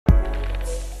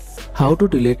How to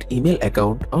delete email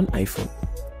account on iPhone.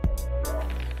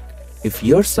 If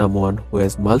you're someone who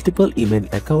has multiple email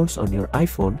accounts on your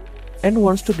iPhone and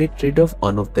wants to get rid of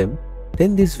one of them,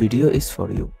 then this video is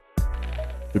for you.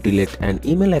 To delete an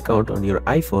email account on your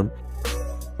iPhone,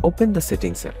 open the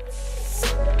Settings app.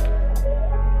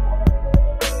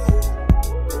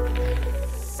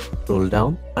 Scroll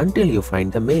down until you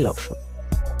find the Mail option.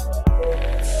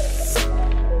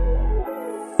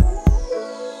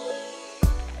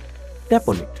 Tap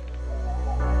on it.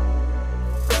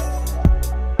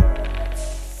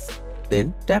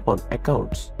 Then tap on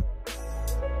Accounts.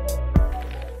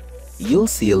 You'll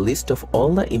see a list of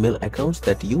all the email accounts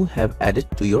that you have added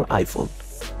to your iPhone.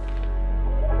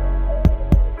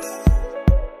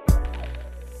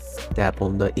 Tap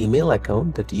on the email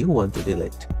account that you want to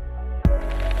delete.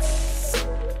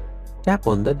 Tap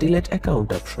on the Delete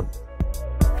Account option.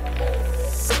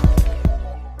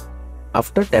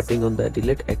 After tapping on the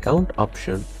Delete Account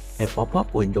option, a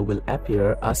pop-up window will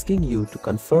appear asking you to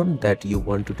confirm that you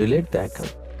want to delete the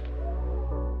account.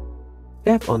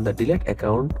 Tap on the Delete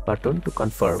Account button to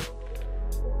confirm.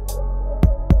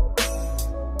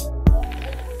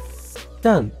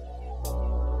 Done.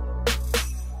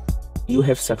 You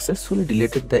have successfully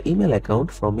deleted the email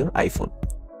account from your iPhone.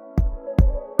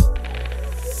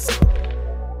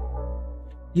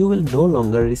 You will no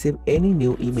longer receive any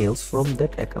new emails from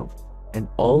that account, and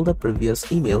all the previous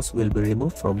emails will be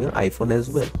removed from your iPhone as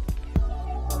well.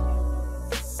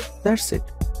 That's it.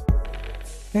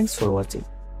 Thanks for watching.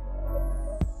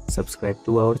 Subscribe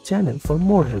to our channel for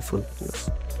more helpful videos.